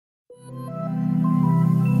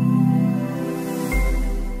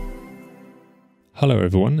Hello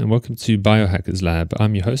everyone and welcome to Biohackers Lab.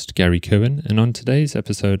 I'm your host Gary Cohen, and on today's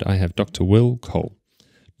episode I have Dr. Will Cole.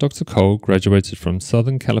 Dr. Cole graduated from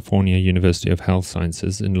Southern California University of Health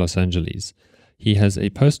Sciences in Los Angeles. He has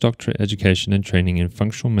a postdoctorate education and training in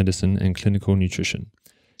functional medicine and clinical nutrition.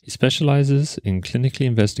 He specializes in clinically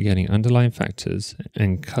investigating underlying factors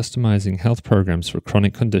and customizing health programs for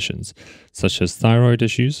chronic conditions such as thyroid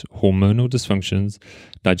issues, hormonal dysfunctions,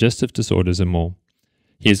 digestive disorders, and more.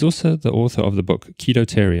 He is also the author of the book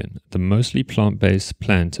Ketotarian, the mostly plant-based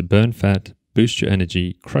plan to burn fat, boost your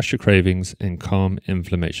energy, crush your cravings, and calm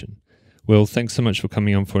inflammation. Will, thanks so much for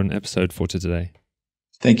coming on for an episode for today.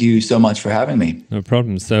 Thank you so much for having me. No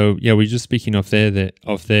problem. So, yeah, we're just speaking off there,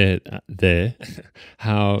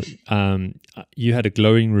 how you had a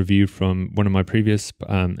glowing review from one of my previous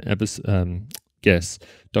guests,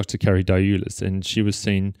 Dr. Carrie Diulis, and she was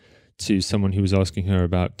saying to someone who was asking her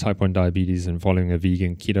about type 1 diabetes and following a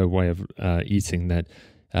vegan keto way of eating that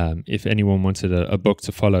if anyone wanted a book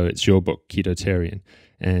to follow, it's your book, Ketotarian.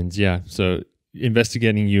 And yeah, so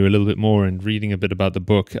investigating you a little bit more and reading a bit about the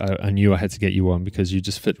book, I knew I had to get you on because you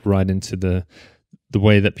just fit right into the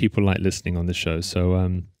way that people like listening on the show.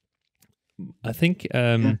 So I think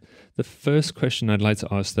the first question I'd like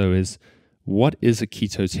to ask though is, what is a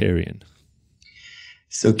Ketotarian?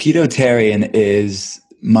 So Ketotarian is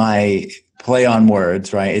my play on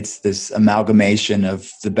words, right? It's this amalgamation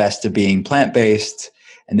of the best of being plant-based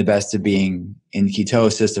and the best of being in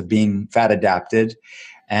ketosis, of being fat adapted.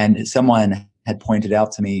 And someone had pointed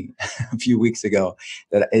out to me a few weeks ago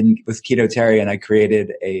that with Ketotarian, I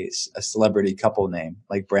created a celebrity couple name,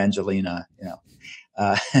 like Brangelina,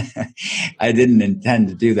 I didn't intend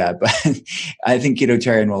to do that, but I think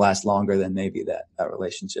Ketotarian will last longer than maybe that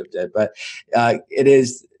relationship did. But it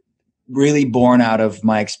is really born out of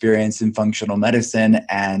my experience in functional medicine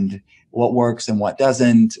and what works and what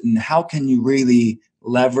doesn't, and how can you really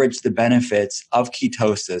leverage the benefits of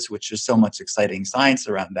ketosis, which is so much exciting science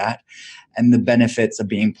around that, and the benefits of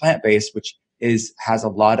being plant-based, which has a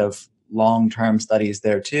lot of long-term studies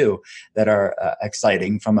there too that are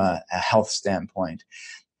exciting from a health standpoint.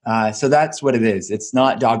 So that's what it is. It's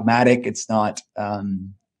not dogmatic. It's not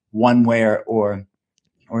one way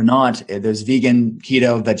or not. There's vegan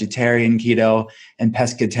keto, vegetarian keto, and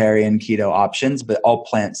pescatarian keto options, but all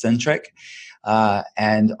plant-centric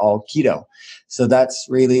and all keto. So that's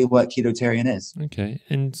really what Ketotarian is. Okay.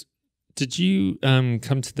 And did you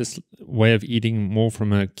come to this way of eating more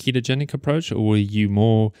from a ketogenic approach, or were you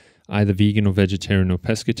more either vegan or vegetarian or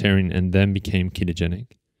pescatarian and then became ketogenic?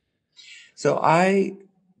 So I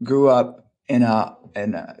grew up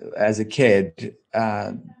as a kid,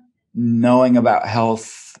 knowing about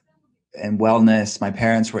health and wellness. My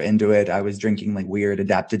parents were into it. I was drinking like weird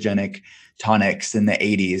adaptogenic tonics in the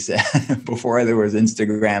 80s before there was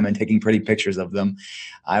Instagram and taking pretty pictures of them.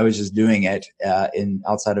 I was just doing it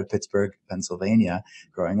outside of Pittsburgh, Pennsylvania,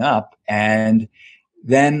 growing up. And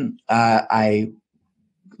then I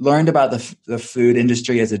learned about the food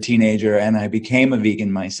industry as a teenager, and I became a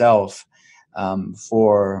vegan myself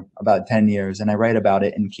for about 10 years. And I write about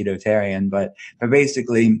it in Ketotarian. But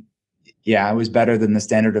basically, yeah, I was better than the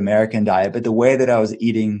standard American diet. But the way that I was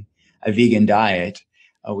eating a vegan diet,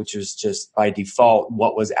 which was just by default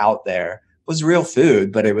what was out there, was real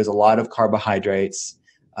food, but it was a lot of carbohydrates,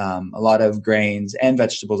 a lot of grains and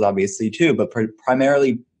vegetables, obviously, too, but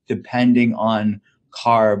primarily depending on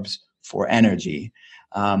carbs for energy,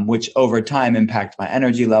 which over time impact my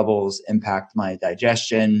energy levels, impact my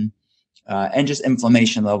digestion, and just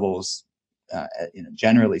inflammation levels,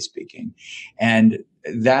 generally speaking. And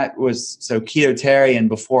that was, so Ketotarian,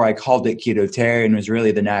 before I called it Ketotarian, was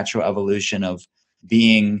really the natural evolution of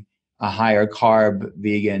being a higher carb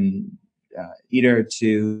vegan eater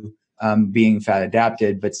to being fat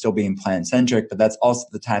adapted, but still being plant centric. But that's also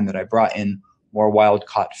the time that I brought in more wild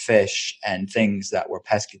caught fish and things that were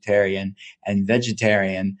pescatarian and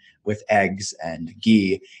vegetarian with eggs and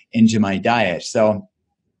ghee into my diet. So,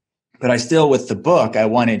 but I still, with the book, I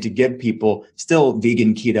wanted to give people still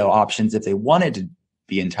vegan keto options if they wanted to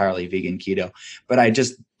be entirely vegan keto. But I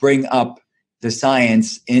just bring up the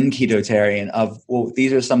science in Ketotarian of, well,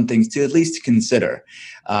 these are some things to at least consider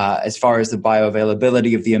as far as the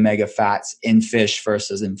bioavailability of the omega fats in fish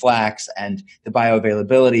versus in flax, and the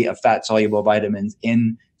bioavailability of fat-soluble vitamins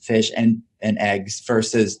in fish and eggs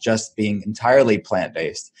versus just being entirely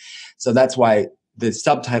plant-based. So that's why the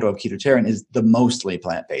subtitle of Ketotarian is the mostly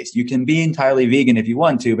plant-based. You can be entirely vegan if you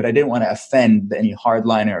want to, but I didn't want to offend any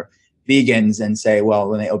hardliner vegans and say, well,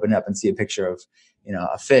 when they open up and see a picture of,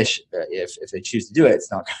 a fish, if they choose to do it,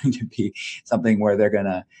 it's not going to be something where they're going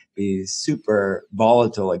to be super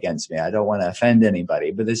volatile against me. I don't want to offend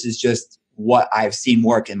anybody, but this is just what I've seen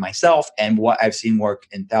work in myself and what I've seen work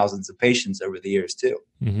in thousands of patients over the years too.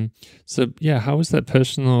 Mm-hmm. So yeah, how was that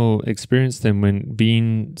personal experience then when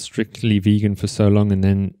being strictly vegan for so long and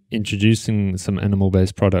then introducing some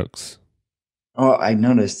animal-based products? Oh, I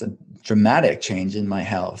noticed a dramatic change in my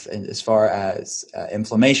health, and as far as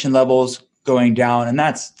inflammation levels going down, and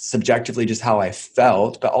that's subjectively just how I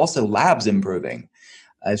felt, but also labs improving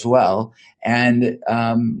as well, and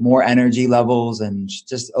more energy levels and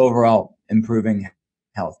just overall improving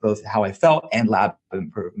health, both how I felt and lab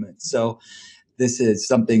improvements. So this is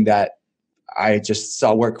something that I just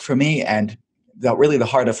saw work for me. And really the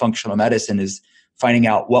heart of functional medicine is finding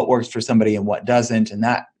out what works for somebody and what doesn't. And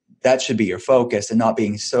that should be your focus, and not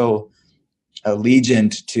being so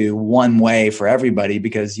allegiant to one way for everybody,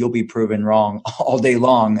 because you'll be proven wrong all day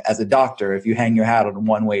long as a doctor if you hang your hat on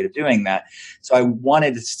one way to doing that. So I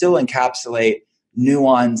wanted to still encapsulate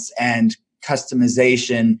nuance and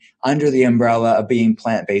customization under the umbrella of being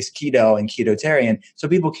plant-based keto and ketotarian, so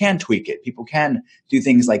people can tweak it. People can do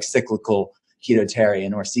things like cyclical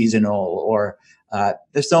ketotarian or seasonal, or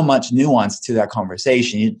there's so much nuance to that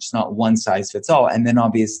conversation. It's not one size fits all. And then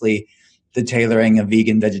obviously the tailoring of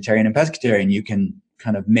vegan, vegetarian, and pescatarian, you can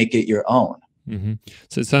kind of make it your own. Mm-hmm.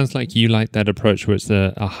 So it sounds like you like that approach where it's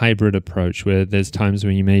a hybrid approach, where there's times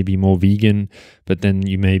when you may be more vegan, but then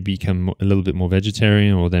you may become a little bit more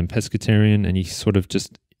vegetarian or then pescatarian, and you sort of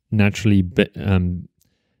just naturally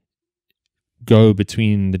go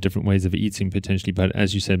between the different ways of eating potentially. But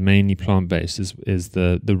as you said, mainly plant-based is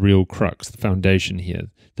the real crux, the foundation here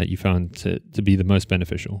that you found to be the most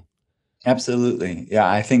beneficial. Absolutely. Yeah,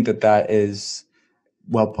 I think that is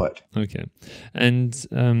well put. Okay.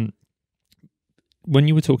 And when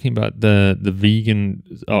you were talking about the vegan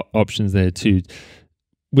options there too,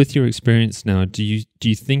 with your experience now, do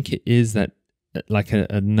you think it is that like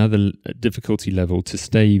another difficulty level to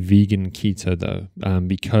stay vegan keto though,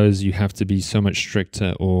 because you have to be so much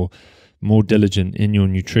stricter or more diligent in your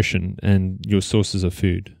nutrition and your sources of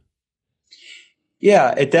food?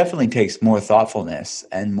 Yeah, it definitely takes more thoughtfulness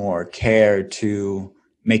and more care to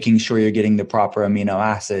making sure you're getting the proper amino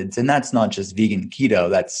acids. And that's not just vegan keto,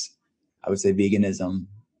 that's, I would say, veganism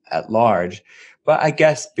at large. But I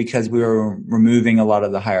guess because we were removing a lot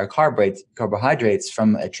of the higher carbohydrates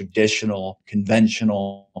from a traditional,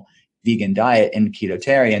 conventional vegan diet in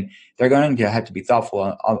ketotarian, they're going to have to be thoughtful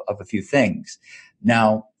of a few things.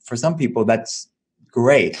 Now, for some people, that's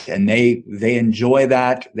great, and they enjoy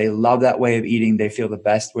that. They love that way of eating. They feel the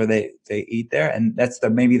best where they eat there, and that's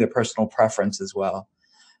maybe the personal preference as well,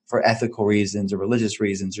 for ethical reasons or religious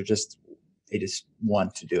reasons, or they just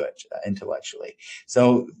want to do it intellectually.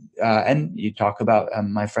 So, and you talk about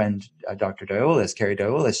my friend Dr. Carrie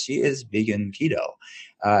Diolis. She is vegan keto,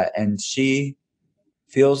 and she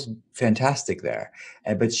feels fantastic there.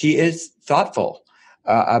 But she is thoughtful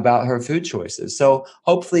about her food choices. So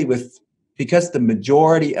hopefully because the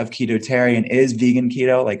majority of ketotarian is vegan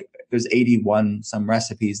keto, like there's 81 some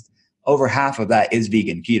recipes, over half of that is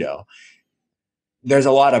vegan keto. There's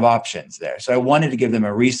a lot of options there. So I wanted to give them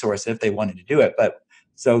a resource if they wanted to do it. But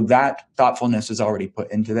so that thoughtfulness was already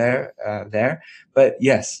put into there. But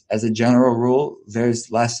yes, as a general rule, there's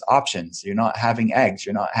less options. You're not having eggs.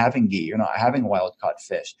 You're not having ghee. You're not having wild caught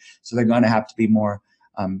fish. So they're going to have to be more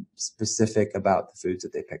specific about the foods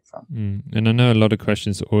that they pick from. And I know a lot of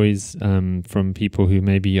questions always from people who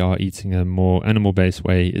maybe are eating a more animal-based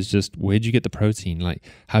way is just, where'd you get the protein? Like,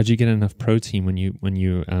 how do you get enough protein when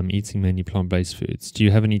you're eating mainly plant-based foods? Do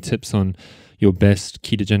you have any tips on your best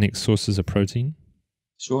ketogenic sources of protein?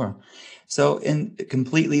 Sure. So in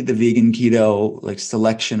completely the vegan keto like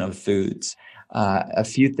selection of foods, a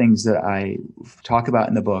few things that I talk about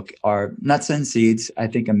in the book are nuts and seeds. I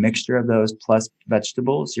think a mixture of those plus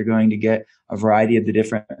vegetables, you're going to get a variety of the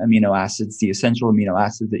different amino acids, the essential amino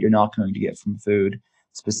acids that you're not going to get from food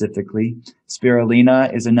specifically.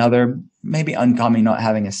 Spirulina is another, maybe uncommon, not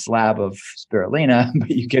having a slab of spirulina,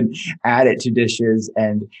 but you can add it to dishes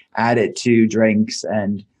and add it to drinks,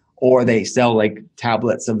 or they sell like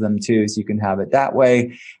tablets of them too, so you can have it that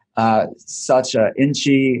way. Such a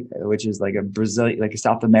inchi, which is like a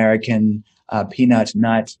South American peanut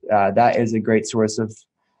nut, that is a great source of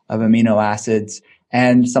amino acids,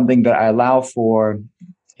 and something that I allow for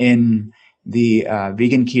in the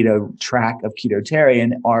vegan keto track of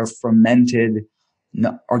ketotarian are fermented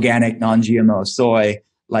organic non-GMO soy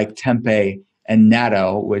like tempeh and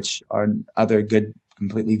natto, which are other good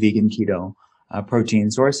completely vegan keto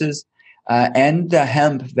protein sources. And the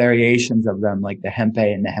hemp variations of them, like the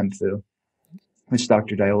hempeh and the hempfu, which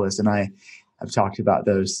Dr. Diolis and I have talked about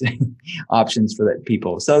those options for the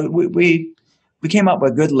people. So we came up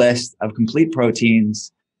with a good list of complete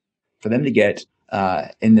proteins for them to get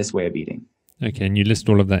in this way of eating. Okay, and you list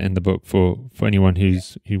all of that in the book for anyone who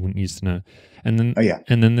needs to know. And then,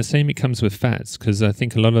 and then the same it comes with fats, because I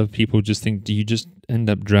think a lot of people just think, do you just end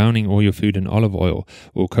up drowning all your food in olive oil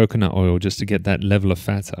or coconut oil just to get that level of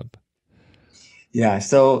fat up? Yeah,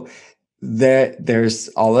 so there's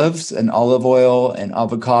olives and olive oil and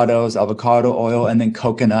avocados, avocado oil, and then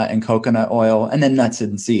coconut and coconut oil, and then nuts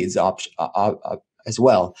and seeds as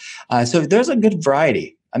well. So there's a good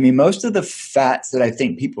variety. I mean, most of the fats that I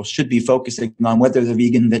think people should be focusing on, whether they're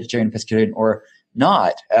vegan, vegetarian, pescatarian, or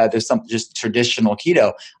not, there's some just traditional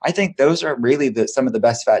keto. I think those are really some of the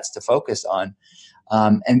best fats to focus on.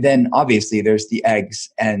 And then obviously there's the eggs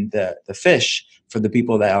and the fish for the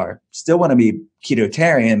people that still want to be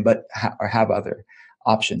ketotarian, but have other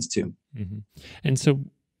options too. Mm-hmm. And so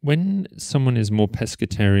when someone is more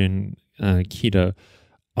pescatarian keto,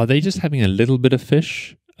 are they just having a little bit of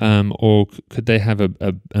fish? Or could they have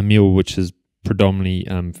a meal which is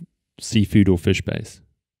predominantly seafood or fish based?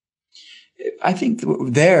 I think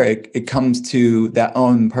there it comes to that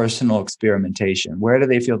own personal experimentation. Where do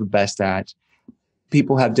they feel the best at?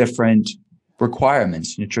 People have different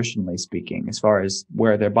requirements, nutritionally speaking, as far as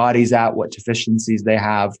where their body's at, what deficiencies they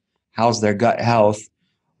have, how's their gut health,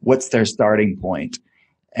 what's their starting point.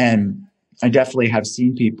 And I definitely have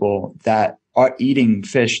seen people that are eating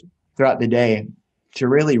fish throughout the day to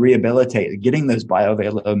really rehabilitate, getting those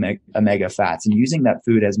bioavailable omega fats and using that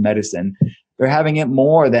food as medicine. They're having it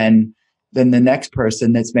more than the next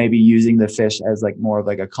person that's maybe using the fish as like more of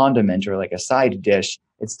like a condiment or like a side dish.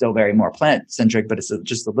 It's still very more plant centric, but it's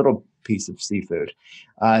just a little piece of seafood.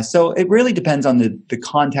 So it really depends on the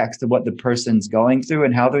context of what the person's going through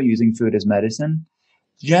and how they're using food as medicine.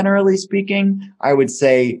 Generally speaking, I would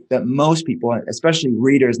say that most people, especially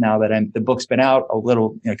readers now that the book's been out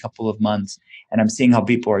a couple of months, and I'm seeing how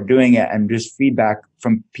people are doing it, and just feedback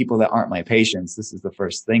from people that aren't my patients. This is the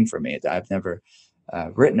first thing for me. I've never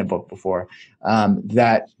written a book before,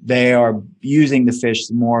 that they are using the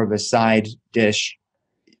fish more of a side dish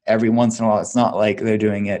every once in a while. It's not like they're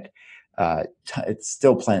doing it. It's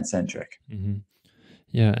still plant centric. Mm-hmm.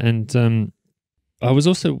 Yeah, and I was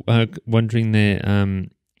also wondering there,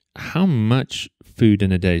 how much food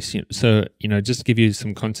in a day? So, just to give you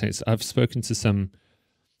some context, I've spoken to some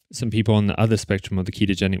people on the other spectrum of the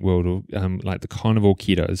ketogenic world, or like the carnivore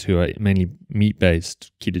ketos, who are mainly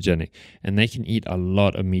meat-based ketogenic, and they can eat a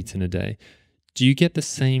lot of meat in a day. Do you get the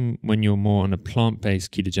same when you're more on a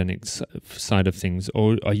plant-based ketogenic side of things,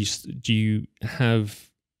 or do you have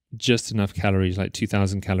just enough calories, like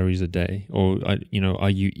 2,000 calories a day, or are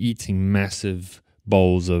you eating massive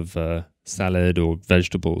bowls of salad or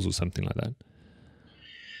vegetables or something like that?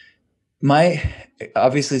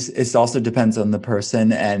 Obviously, it also depends on the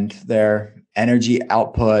person and their energy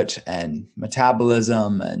output and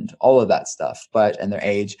metabolism and all of that stuff, and their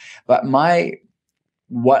age. But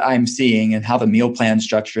what I'm seeing and how the meal plan is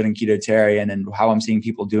structured in Ketotarian and how I'm seeing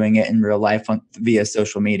people doing it in real life via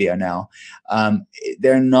social media now,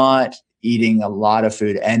 they're not eating a lot of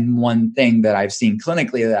food. And one thing that I've seen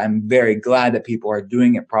clinically that I'm very glad that people are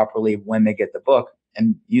doing it properly when they get the book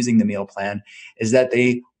and using the meal plan is that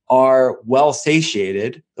they are well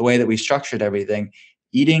satiated, the way that we structured everything,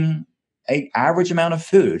 eating an average amount of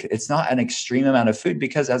food. It's not an extreme amount of food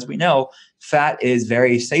because, as we know, fat is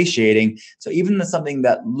very satiating. So even something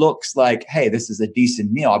that looks like, hey, this is a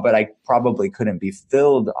decent meal, but I probably couldn't be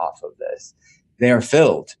filled off of this, they're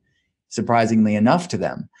filled, surprisingly enough to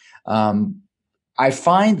them. I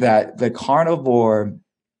find that the carnivore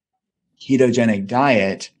ketogenic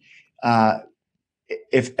diet,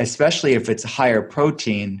 especially if it's higher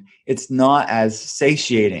protein, it's not as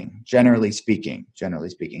satiating, generally speaking,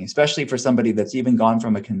 especially for somebody that's even gone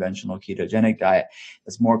from a conventional ketogenic diet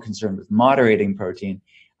that's more concerned with moderating protein.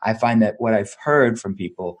 I find that what I've heard from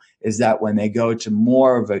people is that when they go to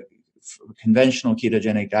more of a conventional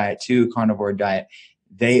ketogenic diet to carnivore diet,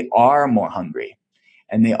 they are more hungry.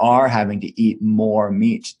 And they are having to eat more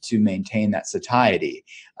meat to maintain that satiety.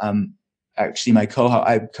 Actually, I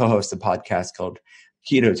co-host a podcast called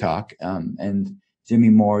Keto Talk, and Jimmy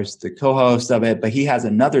Moore's the co-host of it. But he has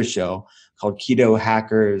another show called Keto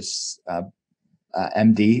Hackers,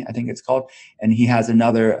 MD, I think it's called. And he has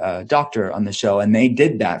another doctor on the show. And they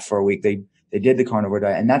did that for a week. They did the carnivore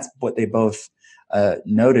diet. And that's what they both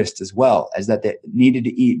noticed as well, as that they needed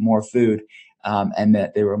to eat more food and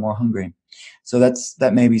that they were more hungry. So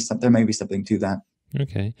there may be something to that.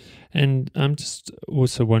 Okay. And I'm just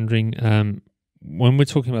also wondering, when we're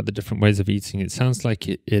talking about the different ways of eating, it sounds like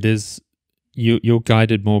it is, you're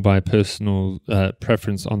guided more by personal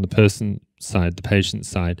preference on the person side, the patient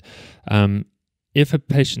side. if a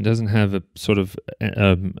patient doesn't have a sort of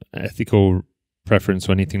ethical preference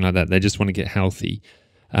or anything like that, they just want to get healthy.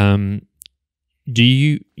 Do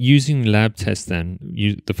you, using lab tests then,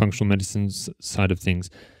 the functional medicines side of things,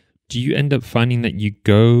 do you end up finding that you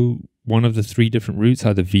go one of the three different routes,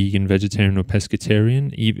 either vegan, vegetarian, or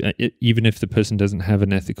pescatarian, even if the person doesn't have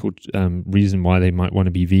an ethical reason why they might want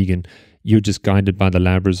to be vegan, you're just guided by the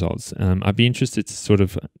lab results? I'd be interested to sort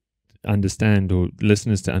of understand, or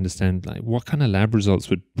listeners to understand, like what kind of lab results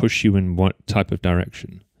would push you in what type of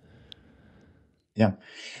direction? Yeah.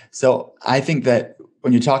 So I think that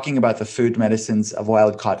when you're talking about the food medicines of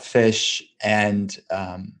wild caught fish and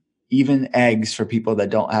even eggs for people that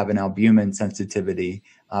don't have an albumin sensitivity,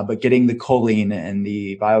 but getting the choline and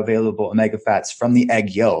the bioavailable omega fats from the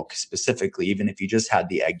egg yolk specifically, even if you just had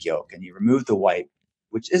the egg yolk and you remove the white,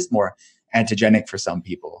 which is more antigenic for some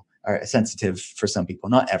people, or sensitive for some people,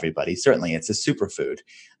 not everybody. Certainly it's a superfood.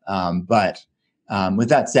 But with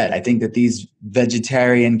that said, I think that these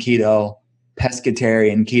vegetarian keto,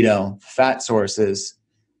 pescatarian keto fat sources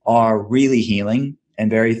are really healing and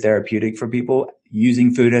very therapeutic for people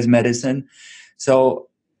using food as medicine. So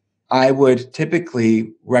I would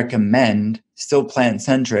typically recommend still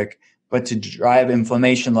plant-centric, but to drive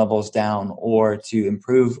inflammation levels down or to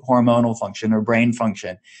improve hormonal function or brain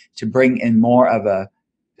function, to bring in more of a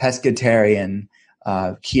pescatarian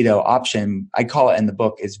keto option. I call it in the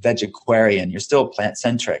book is vegetarian. You're still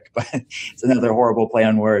plant-centric, but it's another horrible play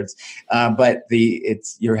on words. But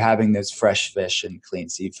you're having this fresh fish and clean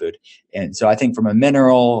seafood. And so I think from a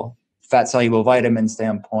mineral, fat-soluble vitamin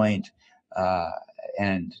standpoint,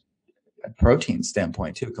 and a protein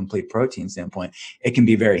standpoint too, complete protein standpoint, it can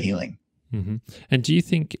be very healing. Mm-hmm. And do you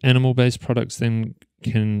think animal-based products then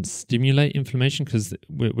can stimulate inflammation? Because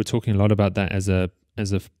we're talking a lot about that as a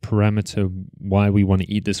parameter why we want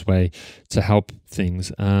to eat this way to help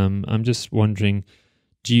things. I'm just wondering,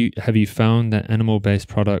 have you found that animal-based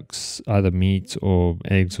products, either meat or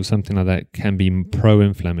eggs or something like that, can be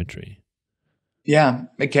pro-inflammatory? Yeah,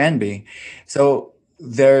 it can be. So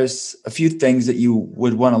there's a few things that you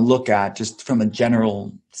would want to look at just from a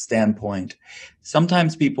general standpoint.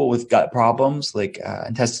 Sometimes people with gut problems like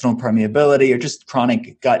intestinal permeability or just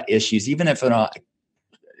chronic gut issues, even if they're not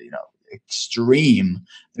extreme,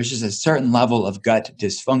 there's just a certain level of gut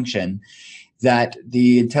dysfunction that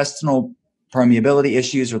the intestinal permeability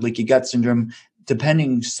issues or leaky gut syndrome,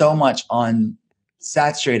 depending so much on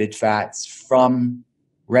saturated fats from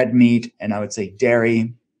red meat and I would say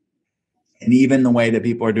dairy, and even the way that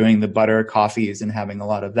people are doing the butter coffees and having a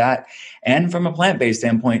lot of that. And from a plant-based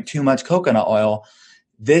standpoint, too much coconut oil.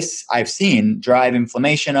 This I've seen drive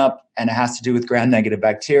inflammation up, and it has to do with gram-negative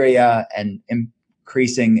bacteria and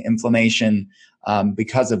increasing inflammation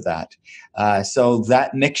because of that. So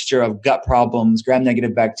that mixture of gut problems,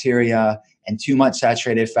 gram-negative bacteria, and too much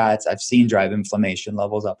saturated fats, I've seen drive inflammation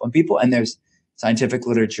levels up on people. And there's scientific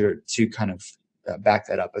literature to kind of back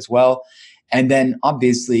that up as well. And then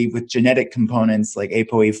obviously with genetic components like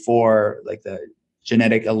ApoE4, like the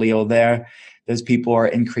genetic allele there, those people are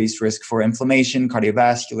increased risk for inflammation,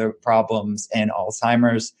 cardiovascular problems, and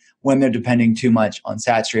Alzheimer's when they're depending too much on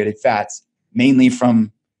saturated fats, mainly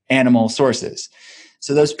from animal sources.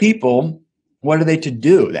 So those people, what are they to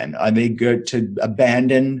do then? Are they good to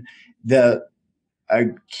abandon the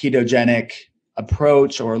ketogenic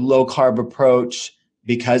approach or low carb approach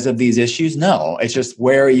because of these issues? No, it's just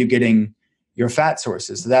where are you getting your fat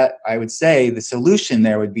sources? So that I would say the solution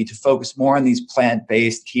there would be to focus more on these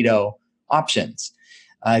plant-based keto options.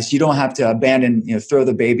 So you don't have to abandon, throw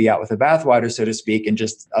the baby out with the bathwater, so to speak, and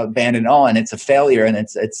just abandon all and it's a failure and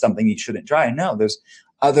it's something you shouldn't try. No, there's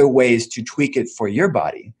other ways to tweak it for your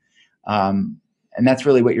body. And that's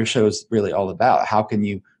really what your show is really all about. How can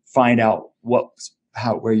you find out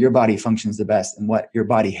where your body functions the best and what your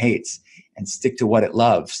body hates and stick to what it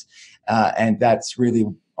loves? And that's really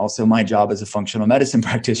also my job as a functional medicine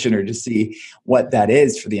practitioner to see what that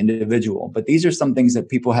is for the individual. But these are some things that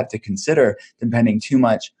people have to consider depending too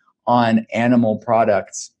much on animal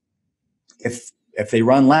products. If they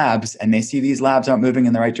run labs and they see these labs aren't moving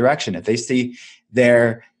in the right direction, if they see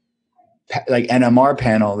their like NMR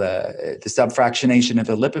panel, the subfractionation of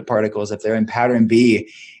the lipid particles, if they're in pattern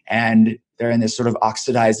B and they're in this sort of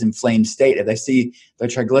oxidized, inflamed state, if they see their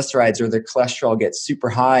triglycerides or their cholesterol get super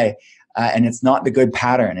high, and it's not the good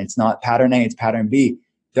pattern, it's not pattern A, it's pattern B,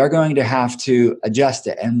 they're going to have to adjust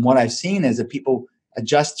it. And what I've seen is that people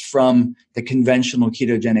adjust from the conventional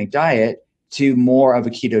ketogenic diet to more of a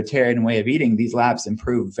ketotarian way of eating. These labs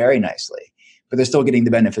improve very nicely, but they're still getting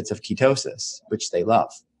the benefits of ketosis, which they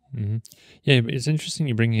love. Mm-hmm. Yeah, it's interesting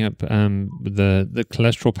you're bringing up the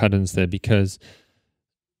cholesterol patterns there, because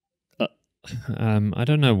I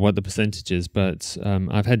don't know what the percentage is, but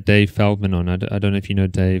I've had Dave Feldman on. I don't know if you know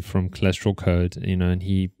Dave from Cholesterol Code, and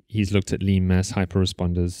he's looked at lean mass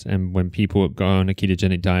hyperresponders, and when people go on a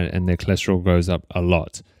ketogenic diet and their cholesterol goes up a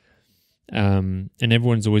lot, and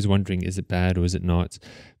everyone's always wondering, is it bad or is it not?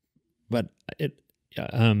 But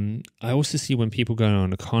I also see when people go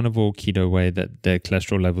on a carnivore keto way that their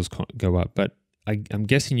cholesterol levels go up, but I'm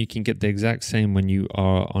guessing you can get the exact same when you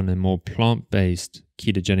are on a more plant-based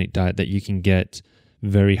ketogenic diet, that you can get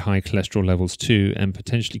very high cholesterol levels too, and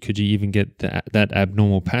potentially could you even get that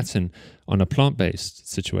abnormal pattern on a plant-based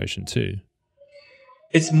situation too?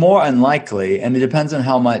 It's more unlikely, and it depends on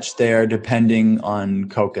how much they're depending on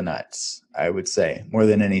coconuts, I would say, more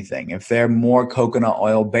than anything. If they're more coconut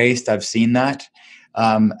oil based, I've seen that.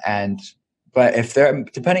 But if they're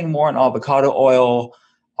depending more on avocado oil,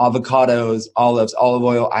 avocados, olives, olive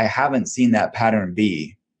oil, I haven't seen that pattern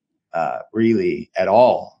be really at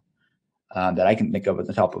all that I can think of at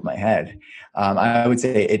the top of my head. I would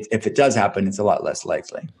say if it does happen, it's a lot less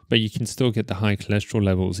likely. But you can still get the high cholesterol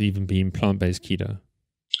levels even being plant-based keto.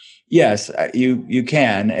 Yes, you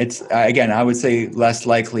can. It's again, I would say less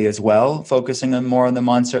likely as well, focusing on more on the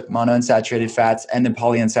monounsaturated fats and the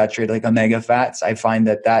polyunsaturated, like omega fats. I find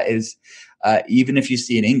that is, even if you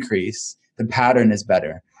see an increase, the pattern is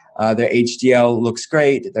better. Their HDL looks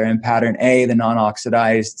great. They're in pattern A, the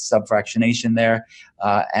non-oxidized subfractionation there,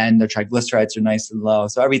 and their triglycerides are nice and low.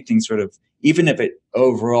 So everything sort of, even if it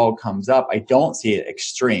overall comes up, I don't see it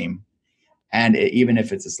extreme. And even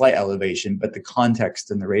if it's a slight elevation, but the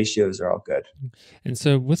context and the ratios are all good. And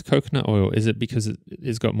so with coconut oil, is it because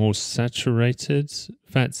it's got more saturated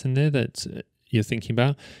fats in there that you're thinking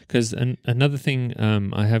about? Because another thing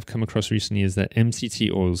I have come across recently is that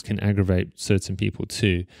MCT oils can aggravate certain people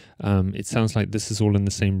too. It sounds like this is all in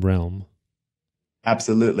the same realm.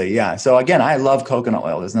 Absolutely. Yeah. So again, I love coconut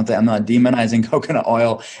oil. There's nothing, I'm not demonizing coconut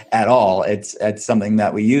oil at all. It's something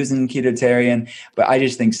that we use in Ketotarian, but I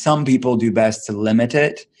just think some people do best to limit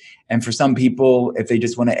it. And for some people, if they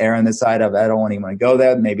just want to err on the side of, I don't even want to go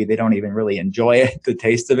there, maybe they don't even really enjoy it, the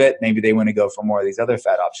taste of it. Maybe they want to go for more of these other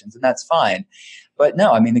fat options, and that's fine. But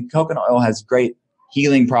no, I mean, the coconut oil has great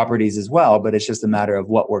healing properties as well, but it's just a matter of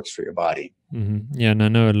what works for your body. Mm-hmm. Yeah, and I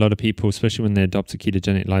know a lot of people, especially when they adopt a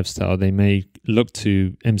ketogenic lifestyle, they may look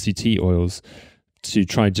to MCT oils to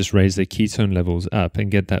try just raise their ketone levels up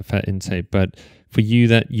and get that fat intake. But for you,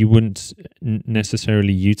 that you wouldn't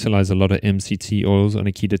necessarily utilize a lot of MCT oils on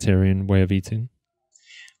a ketotarian way of eating?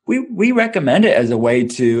 We recommend it as a way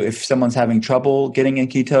to, if someone's having trouble getting in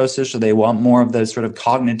ketosis or they want more of the sort of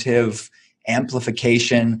cognitive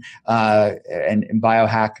amplification and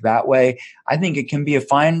biohack that way, I think it can be a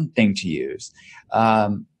fine thing to use.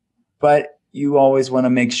 But you always want to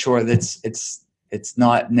make sure that it's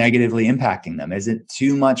not negatively impacting them. Is it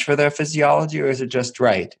too much for their physiology, or is it just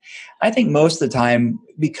right? I think most of the time,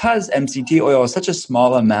 because MCT oil is such a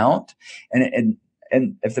small amount, and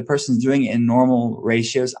if the person's doing it in normal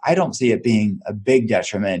ratios, I don't see it being a big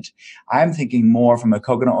detriment. I'm thinking more from a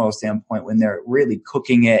coconut oil standpoint, when they're really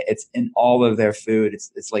cooking it, it's in all of their food.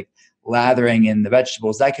 It's like lathering in the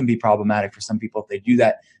vegetables. That can be problematic for some people if they do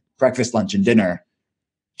that breakfast, lunch, and dinner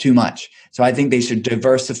too much. So I think they should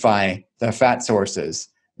diversify their fat sources,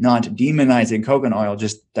 not demonizing coconut oil,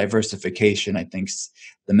 just diversification, I think's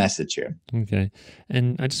the message here. Okay.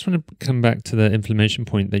 And I just want to come back to the inflammation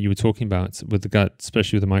point that you were talking about with the gut,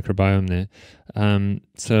 especially with the microbiome there.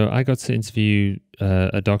 So I got to interview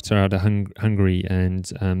a doctor out of Hungary, and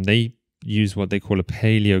they use what they call a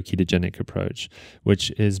paleo ketogenic approach,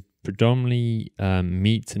 which is predominantly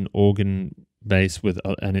meat and organ based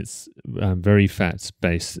and it's very fat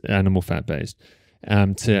based, animal fat based,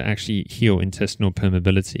 to actually heal intestinal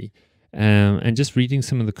permeability. And just reading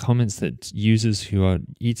some of the comments that users who are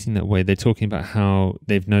eating that way, they're talking about how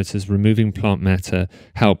they've noticed removing plant matter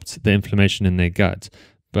helped the inflammation in their gut.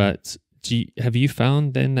 But have you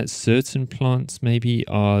found then that certain plants maybe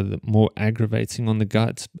are more aggravating on the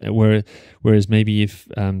gut, whereas maybe if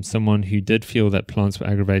someone who did feel that plants were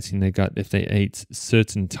aggravating their gut, if they ate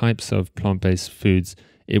certain types of plant-based foods,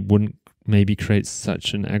 it wouldn't maybe create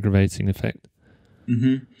such an aggravating effect?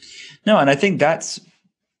 Mm-hmm. No, and I think that's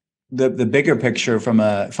the bigger picture from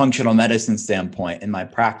a functional medicine standpoint in my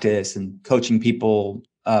practice and coaching people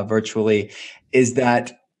virtually, is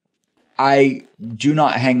that I do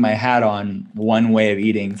not hang my hat on one way of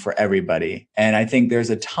eating for everybody. And I think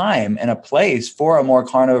there's a time and a place for a more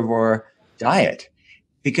carnivore diet,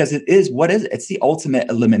 because it is, what is it? It's the ultimate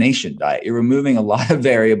elimination diet. You're removing a lot of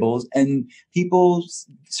variables, and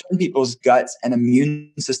certain people's guts and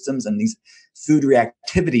immune systems and these food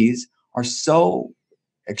reactivities are so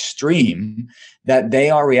extreme that they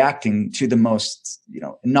are reacting to the most,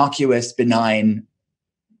 innocuous, benign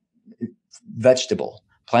vegetable,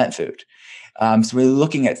 plant food. So we're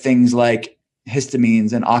looking at things like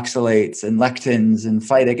histamines and oxalates and lectins and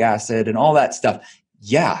phytic acid and all that stuff.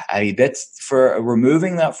 Yeah, I mean, that's for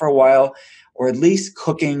removing that for a while, or at least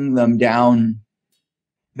cooking them down,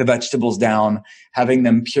 the vegetables down, having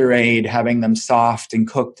them pureed, having them soft and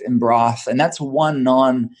cooked in broth. And that's one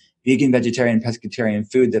non-vegan, vegetarian, pescatarian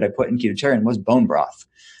food that I put in Ketotarian was bone broth,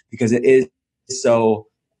 because it is so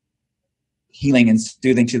healing and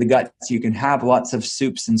soothing to the gut. So you can have lots of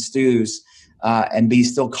soups and stews and be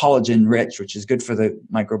still collagen rich, which is good for the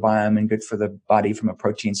microbiome and good for the body from a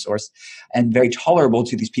protein source, and very tolerable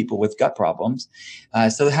to these people with gut problems.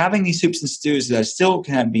 So having these soups and stews that still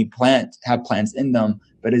can have plants in them,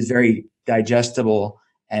 but is very digestible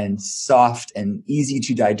and soft and easy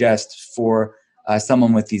to digest for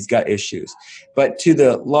someone with these gut issues. But to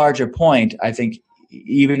the larger point, I think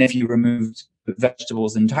even if you removed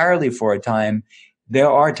vegetables entirely for a time, there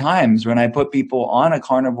are times when I put people on a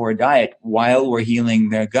carnivore diet while we're healing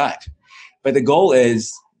their gut. But the goal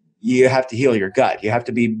is you have to heal your gut. You have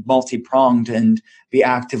to be multi-pronged and be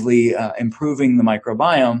actively improving the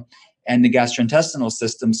microbiome and the gastrointestinal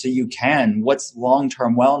system so you can. What's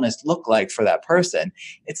long-term wellness look like for that person?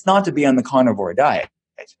 It's not to be on the carnivore diet.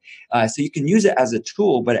 So you can use it as a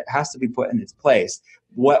tool, but it has to be put in its place.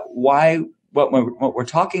 What we're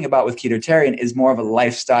talking about with Ketotarian is more of a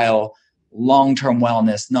lifestyle, long-term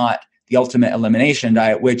wellness, not the ultimate elimination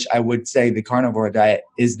diet, which I would say the carnivore diet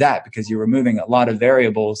is that, because you're removing a lot of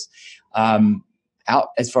variables out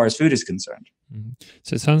as far as food is concerned.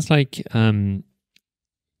 So it sounds like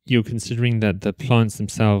you're considering that the plants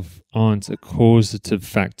themselves aren't a causative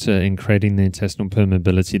factor in creating the intestinal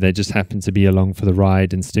permeability. They just happen to be along for the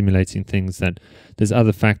ride and stimulating things, that there's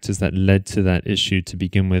other factors that led to that issue to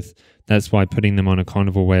begin with. That's why putting them on a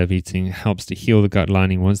carnivore way of eating helps to heal the gut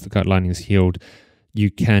lining. Once the gut lining is healed, you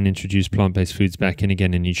can introduce plant-based foods back in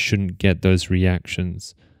again, and you shouldn't get those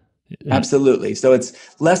reactions. Absolutely. So it's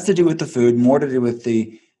less to do with the food, more to do with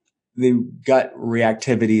the gut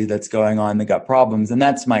reactivity that's going on, the gut problems. And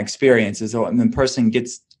that's my experience, is when the person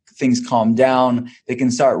gets things calmed down, they can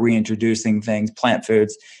start reintroducing things, plant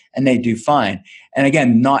foods, and they do fine. And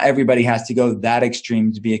again, not everybody has to go that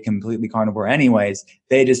extreme to be a completely carnivore anyways.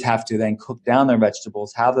 They just have to then cook down their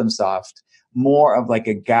vegetables, have them soft, more of like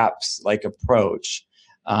a GAPS-like approach,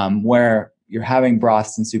 where you're having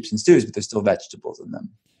broths and soups and stews, but there's still vegetables in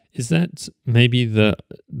them. Is that maybe the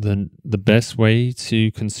best way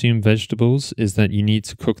to consume vegetables, is that you need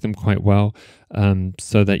to cook them quite well,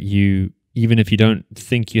 so that you, even if you don't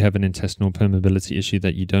think you have an intestinal permeability issue,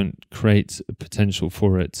 that you don't create a potential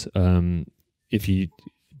for it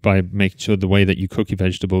by making sure the way that you cook your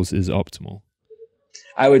vegetables is optimal?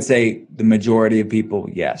 I would say the majority of people,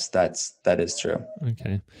 yes, that is true.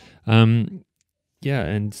 Okay. Yeah,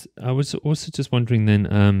 and I was also just wondering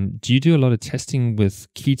then, do you do a lot of testing with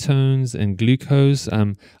ketones and glucose?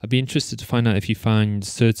 I'd be interested to find out if you find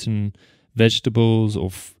certain vegetables,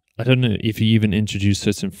 or I don't know if you even introduce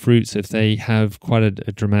certain fruits, if they have quite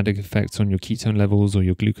a dramatic effect on your ketone levels or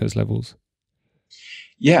your glucose levels.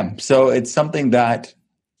 Yeah, so it's something that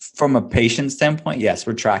from a patient standpoint, yes,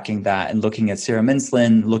 we're tracking that and looking at serum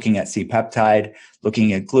insulin, looking at C-peptide,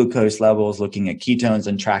 looking at glucose levels, looking at ketones,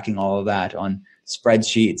 and tracking all of that on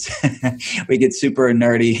spreadsheets. We get super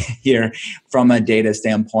nerdy here from a data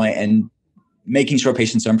standpoint and making sure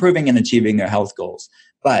patients are improving and achieving their health goals.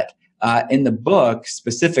 But in the book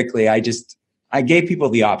specifically, I gave people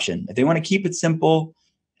the option. If they want to keep it simple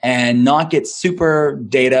and not get super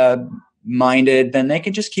data minded, then they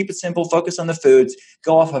can just keep it simple, focus on the foods,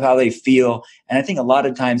 go off of how they feel. And I think a lot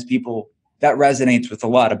of times that resonates with a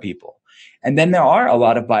lot of people. And then there are a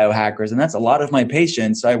lot of biohackers, and that's a lot of my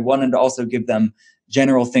patients. So I wanted to also give them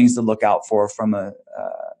general things to look out for from a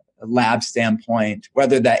lab standpoint,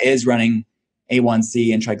 whether that is running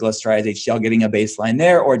A1C and triglycerides, HDL, getting a baseline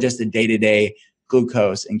there, or just a day-to-day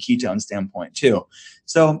glucose and ketone standpoint too.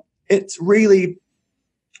 So it's really,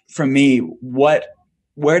 for me,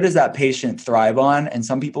 where does that patient thrive on? And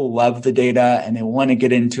some people love the data and they want to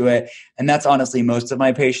get into it. And that's honestly most of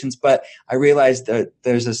my patients. But I realized that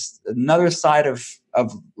there's another side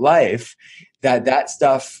of life that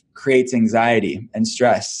stuff creates anxiety and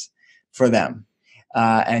stress for them.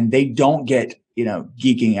 And they don't get,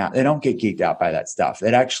 geeking out. They don't get geeked out by that stuff.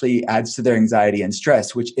 It actually adds to their anxiety and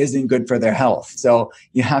stress, which isn't good for their health. So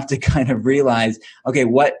you have to kind of realize, okay,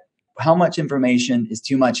 how much information is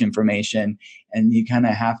too much information? And you kind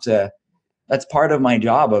of have to, that's part of my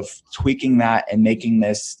job of tweaking that and making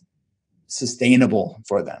this sustainable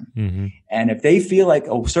for them. Mm-hmm. And if they feel like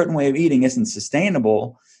a certain way of eating isn't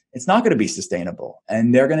sustainable, it's not going to be sustainable.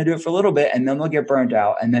 And they're going to do it for a little bit, and then they'll get burnt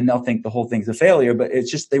out, and then they'll think the whole thing's a failure, but it's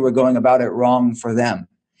just they were going about it wrong for them.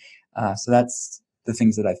 So that's the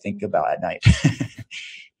things that I think about at night.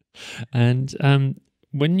 And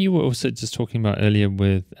when you were also just talking about earlier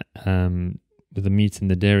with the meat and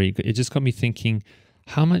the dairy, it just got me thinking,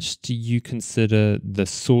 how much do you consider the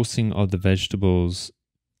sourcing of the vegetables?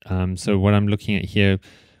 So what I'm looking at here,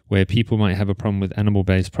 where people might have a problem with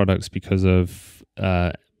animal-based products because of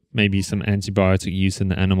maybe some antibiotic use in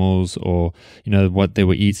the animals, or what they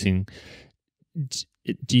were eating.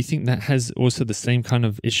 Do you think that has also the same kind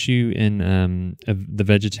of issue in the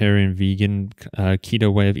vegetarian, vegan,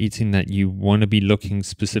 keto way of eating, that you want to be looking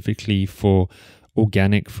specifically for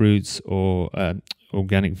organic fruits or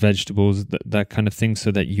organic vegetables, that kind of thing,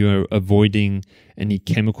 so that you're avoiding any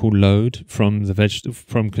chemical load from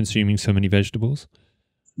from consuming so many vegetables?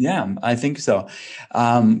 Yeah, I think so.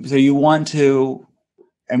 So you want to,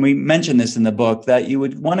 and we mentioned this in the book, that you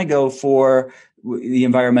would want to go for the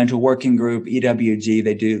Environmental Working Group, EWG.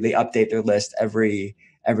 They update their list every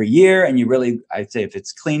year, and I'd say if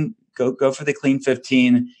it's clean, go for the clean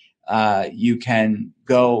 15. You can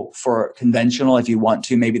go for conventional if you want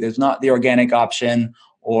to. Maybe there's not the organic option,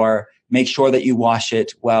 or make sure that you wash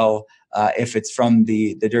it well if it's from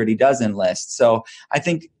the Dirty Dozen list. So I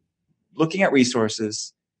think looking at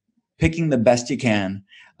resources, picking the best you can,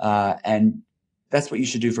 and that's what you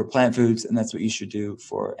should do for plant foods, and that's what you should do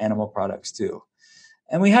for animal products too.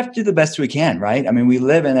 And we have to do the best we can, right? I mean, we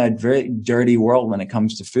live in a very dirty world when it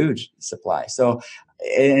comes to food supply. So,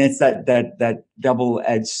 and it's that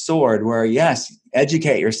double-edged sword where, yes,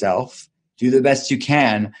 educate yourself, do the best you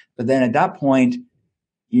can, but then at that point,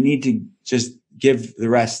 you need to just give the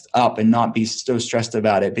rest up and not be so stressed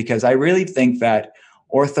about it. Because I really think that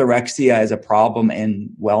orthorexia is a problem in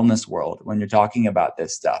wellness world when you're talking about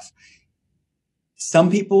this stuff.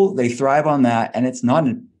 Some people, they thrive on that, and it's not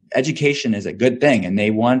education is a good thing, and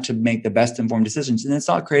they want to make the best informed decisions, and it's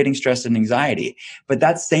not creating stress and anxiety. But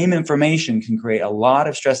that same information can create a lot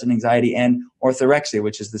of stress and anxiety and orthorexia,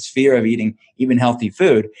 which is this fear of eating even healthy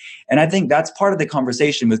food. And I think that's part of the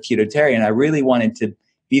conversation with Ketotarian. I really wanted to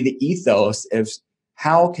be the ethos of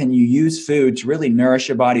how can you use food to really nourish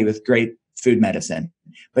your body with great food medicine,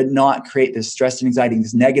 but not create this stress and anxiety,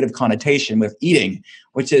 this negative connotation with eating,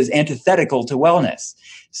 which is antithetical to wellness.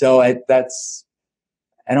 So I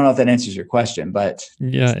don't know if that answers your question, but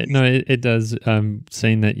yeah, no, it does.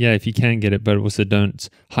 Saying that, yeah, if you can get it, but also don't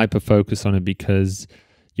hyper focus on it, because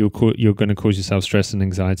you're going to cause yourself stress and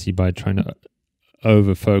anxiety by trying to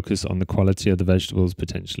over focus on the quality of the vegetables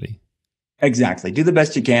potentially. Exactly. Do the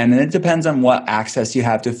best you can. And it depends on what access you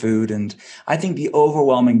have to food. And I think the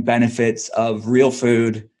overwhelming benefits of real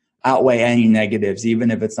food outweigh any negatives, even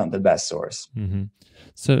if it's not the best source. Mm-hmm.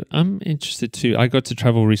 So I'm interested too. I got to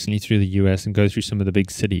travel recently through the US and go through some of the big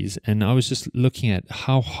cities. And I was just looking at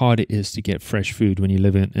how hard it is to get fresh food when you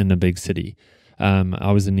live in a big city.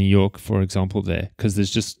 I was in New York, for example, there, because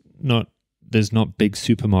there's not big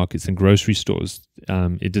supermarkets and grocery stores.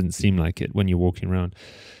 It didn't seem like it when you're walking around.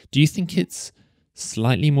 Do you think it's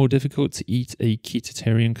slightly more difficult to eat a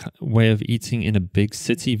Ketotarian way of eating in a big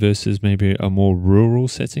city versus maybe a more rural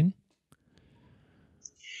setting?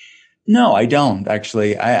 No, I don't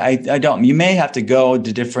actually. I don't. You may have to go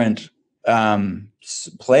to different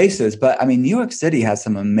places, but I mean, New York City has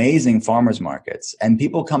some amazing farmers markets, and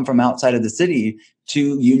people come from outside of the city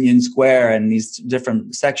to Union Square and these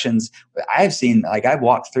different sections. I've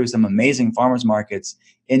walked through some amazing farmers markets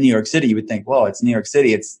in New York City. You would think, well, it's New York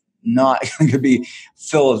City, it's not going to be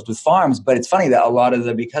filled with farms. But it's funny that a lot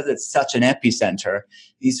of because it's such an epicenter,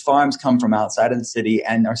 these farms come from outside of the city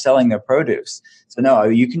and are selling their produce. So no,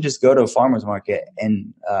 you can just go to a farmer's market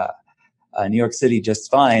in New York City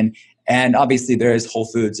just fine. And obviously there is Whole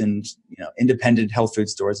Foods and independent health food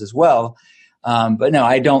stores as well. But no,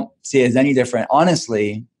 I don't see it as any different.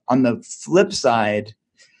 Honestly, on the flip side,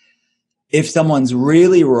 if someone's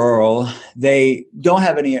really rural, they don't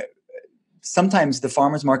have any. Sometimes the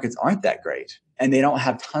farmers markets aren't that great, and they don't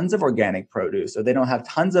have tons of organic produce, or they don't have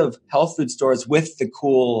tons of health food stores with the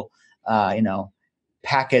cool,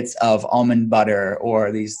 packets of almond butter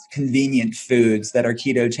or these convenient foods that are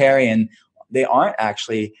ketotarian. They aren't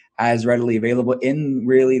actually as readily available in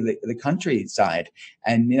really the countryside.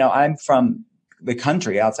 And I'm from the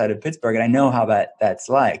country outside of Pittsburgh, and I know how that's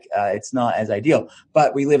like. It's not as ideal,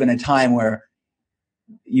 but we live in a time where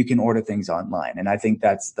you can order things online, and I think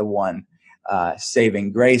that's the one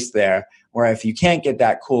saving grace there. Where if you can't get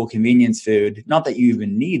that cool convenience food, not that you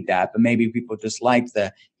even need that, but maybe people just like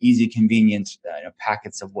the easy convenience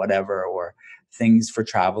packets of whatever or things for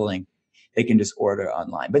traveling, they can just order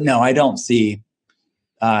online. But no, I don't see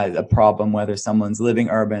a problem whether someone's living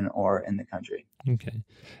urban or in the country. Okay.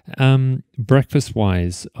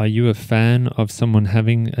 Breakfast-wise, are you a fan of someone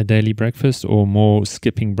having a daily breakfast or more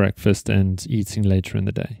skipping breakfast and eating later in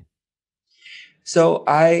the day? So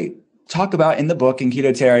I talk about in the book in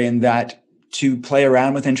Ketotarian that to play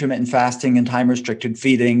around with intermittent fasting and time-restricted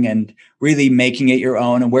feeding and really making it your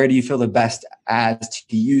own, and where do you feel the best as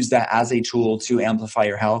to use that as a tool to amplify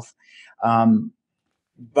your health.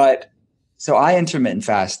 So I intermittent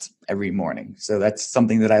fast every morning. So that's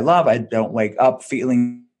something that I love. I don't wake up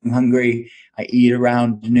feeling hungry. I eat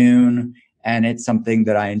around noon, and it's something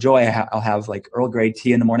that I enjoy. I'll have like Earl Grey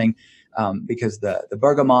tea in the morning because the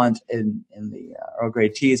bergamot in the Earl Grey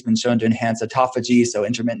tea has been shown to enhance autophagy. So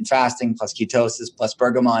intermittent fasting plus ketosis plus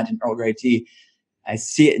bergamot and Earl Grey tea, I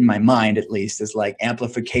see it in my mind at least as like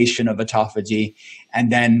amplification of autophagy.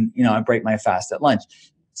 And then, I break my fast at lunch.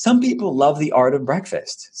 Some people love the art of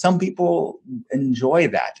breakfast. Some people enjoy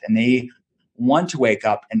that and they want to wake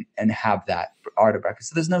up and have that art of breakfast.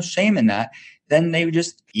 So there's no shame in that. Then they would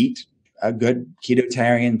just eat a good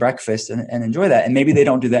Ketotarian breakfast and enjoy that. And maybe they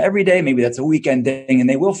don't do that every day. Maybe that's a weekend thing and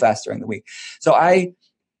they will fast during the week. So I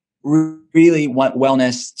really want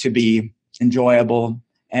wellness to be enjoyable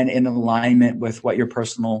and in alignment with what your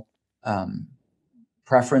personal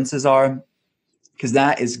preferences are, because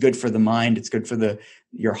that is good for the mind. It's good for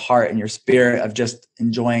your heart and your spirit of just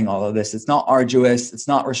enjoying all of this. It's not arduous. It's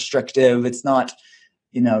not restrictive. It's not,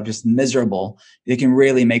 just miserable. You can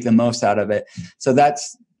really make the most out of it. So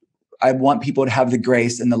I want people to have the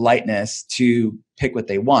grace and the lightness to pick what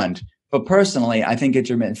they want. But personally, I think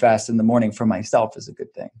intermittent fast in the morning for myself is a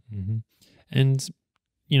good thing. Mm-hmm. And,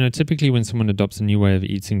 typically when someone adopts a new way of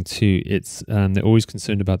eating too, it's they're always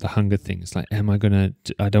concerned about the hunger thing. It's like, I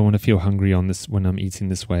don't want to feel hungry on this when I'm eating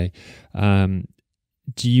this way.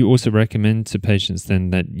 Do you also recommend to patients then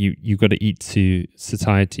that you got to eat to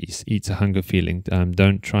satiety, eat to hunger feeling?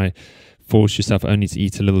 Don't try force yourself only to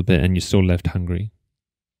eat a little bit and you're still left hungry.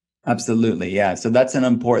 Absolutely. Yeah. So that's an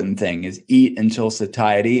important thing, is eat until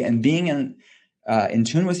satiety and being in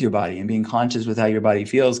tune with your body and being conscious with how your body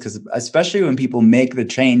feels. Because especially when people make the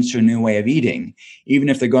change to a new way of eating, even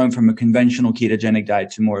if they're going from a conventional ketogenic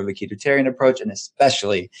diet to more of a ketotarian approach, and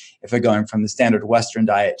especially if they're going from the standard Western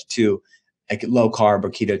diet to a low carb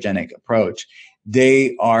or ketogenic approach,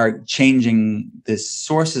 they are changing the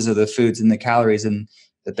sources of the foods and the calories and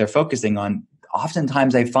that they're focusing on.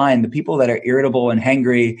 Oftentimes I find the people that are irritable and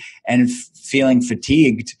hangry and feeling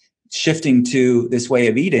fatigued, shifting to this way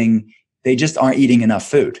of eating, they just aren't eating enough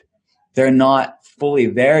food. They're not fully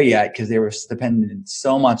there yet because they were dependent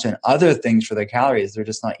so much on other things for their calories. They're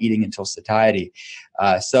just not eating until satiety.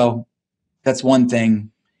 So that's one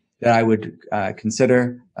thing that I would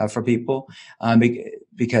consider for people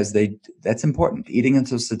because that's important. Eating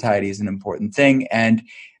until satiety is an important thing. And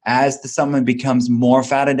as someone becomes more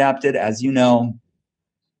fat adapted, as you know,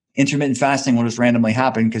 intermittent fasting will just randomly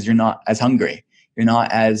happen because you're not as hungry. You're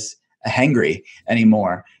not as hangry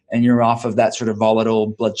anymore. And you're off of that sort of volatile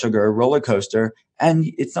blood sugar roller coaster. And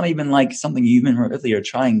it's not even like something you even really are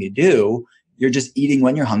trying to do. You're just eating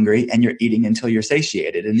when you're hungry and you're eating until you're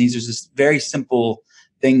satiated. And these are just very simple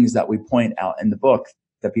things that we point out in the book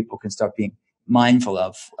that people can start being mindful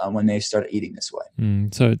of when they start eating this way.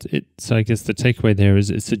 So I guess the takeaway there is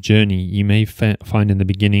it's a journey. You may find in the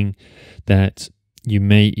beginning that you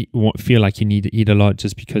may feel like you need to eat a lot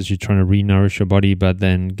just because you're trying to re-nourish your body, but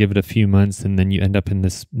then give it a few months and then you end up in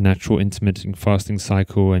this natural intermittent fasting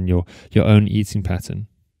cycle and your own eating pattern.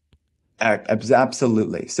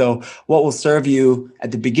 Absolutely. So what will serve you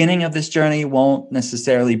at the beginning of this journey won't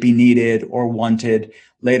necessarily be needed or wanted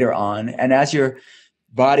later on. And as your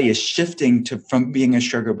body is shifting from being a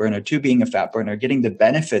sugar burner to being a fat burner, getting the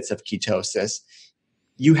benefits of ketosis,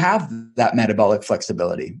 you have that metabolic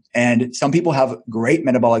flexibility. And some people have great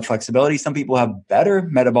metabolic flexibility. Some people have better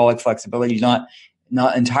metabolic flexibility, not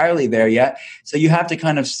entirely there yet. So you have to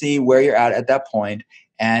kind of see where you're at that point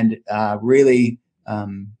and really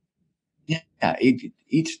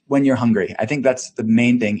eat when you're hungry. I think that's the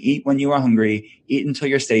main thing. Eat when you are hungry. Eat until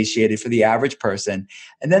you're satiated for the average person.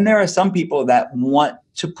 And then there are some people that want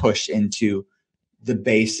to push into the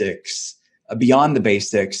basics, beyond the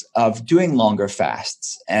basics of doing longer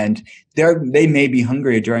fasts. And they may be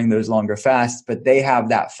hungry during those longer fasts, but they have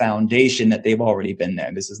that foundation that they've already been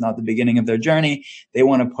there. This is not the beginning of their journey. They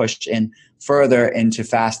want to push in further into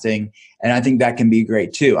fasting. And I think that can be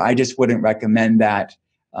great too. I just wouldn't recommend that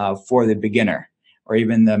for the beginner or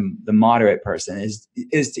even the moderate person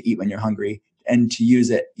is to eat when you're hungry and to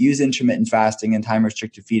use intermittent fasting and time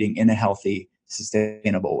restricted feeding in a healthy,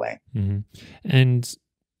 sustainable way. Mm-hmm. And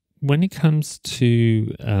when it comes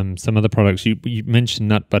to some other products, you mentioned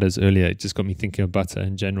nut butters earlier. It just got me thinking of butter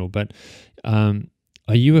in general. But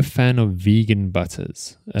are you a fan of vegan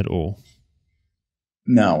butters at all?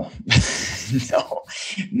 No,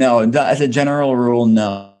 no. As a general rule,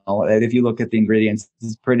 no. If you look at the ingredients,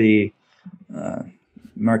 it's pretty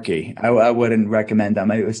murky. I wouldn't recommend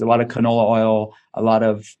them. It's a lot of canola oil, a lot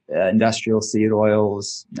of industrial seed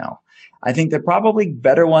oils. No. I think there are probably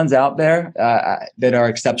better ones out there that are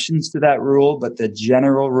exceptions to that rule. But the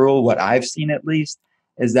general rule, what I've seen at least,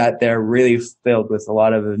 is that they're really filled with a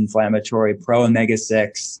lot of inflammatory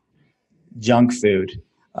pro-omega-6 junk food.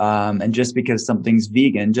 And just because something's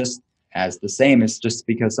vegan, just as the same as just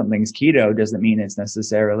because something's keto, doesn't mean it's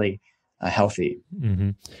necessarily healthy.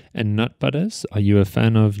 Mm-hmm. And nut butters? Are you a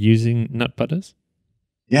fan of using nut butters?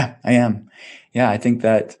 Yeah, I am. Yeah, I think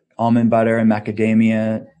that almond butter and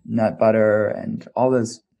macadamia nut butter and all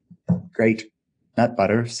those great nut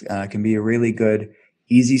butters can be a really good,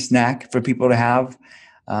 easy snack for people to have.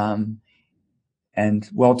 And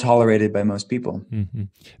well tolerated by most people. Mm-hmm.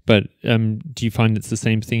 But do you find it's the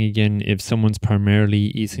same thing again if someone's primarily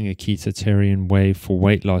eating a ketotarian way for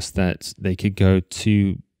weight loss, that they could go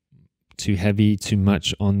too heavy, too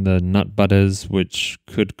much on the nut butters, which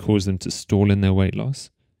could cause them to stall in their weight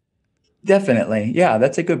loss? Definitely. Yeah,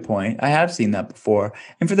 that's a good point. I have seen that before.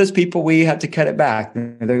 And for those people, we have to cut it back.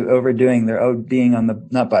 They're ODing on the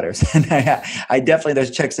nut butters. And I definitely,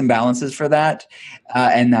 there's checks and balances for that.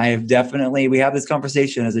 And we have this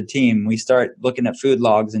conversation as a team. We start looking at food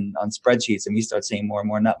logs and on spreadsheets, and we start seeing more and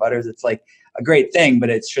more nut butters. It's like a great thing,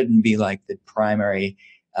 but it shouldn't be like the primary,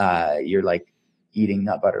 you're like eating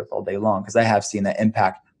nut butters all day long. Because I have seen that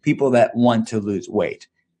impact people that want to lose weight.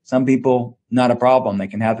 Some people, not a problem. They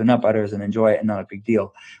can have the nut butters and enjoy it and not a big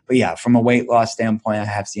deal. But yeah, from a weight loss standpoint, I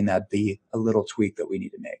have seen that be a little tweak that we need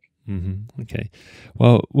to make. Mm-hmm. Okay.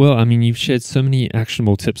 Well, I mean, you've shared so many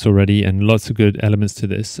actionable tips already and lots of good elements to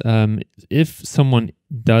this. If someone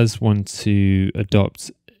does want to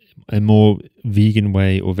adopt a more vegan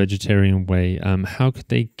way or vegetarian way, how could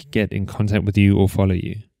they get in contact with you or follow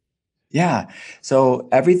you? Yeah. So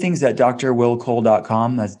everything's at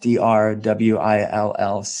drwillcole.com. That's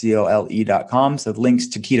drwillcole.com. So links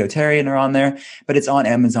to Ketotarian are on there, but it's on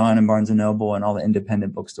Amazon and Barnes & Noble and all the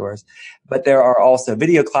independent bookstores. But there are also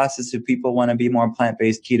video classes if people want to be more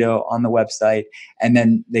plant-based keto on the website. And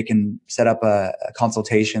then they can set up a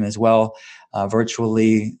consultation as well,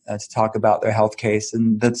 virtually to talk about their health case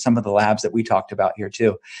and some of the labs that we talked about here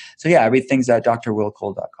too. So yeah, everything's at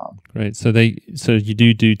drwillcole.com. Great. So you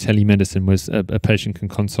do telemedicine where a patient can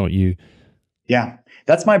consult you. Yeah,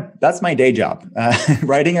 that's my day job.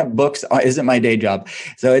 Writing up books isn't my day job.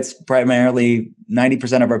 So it's primarily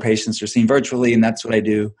 90% of our patients are seen virtually, and that's what I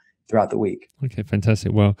do throughout the week. Okay,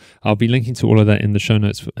 fantastic. Well, I'll be linking to all of that in the show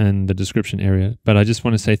notes and the description area. But I just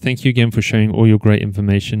want to say thank you again for sharing all your great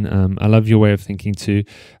information. I love your way of thinking too.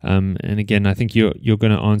 And again, I think you're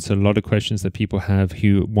going to answer a lot of questions that people have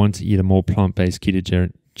who want to eat a more plant-based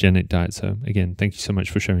ketogenic diet. So again, thank you so much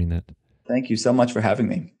for sharing that. Thank you so much for having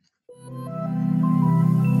me.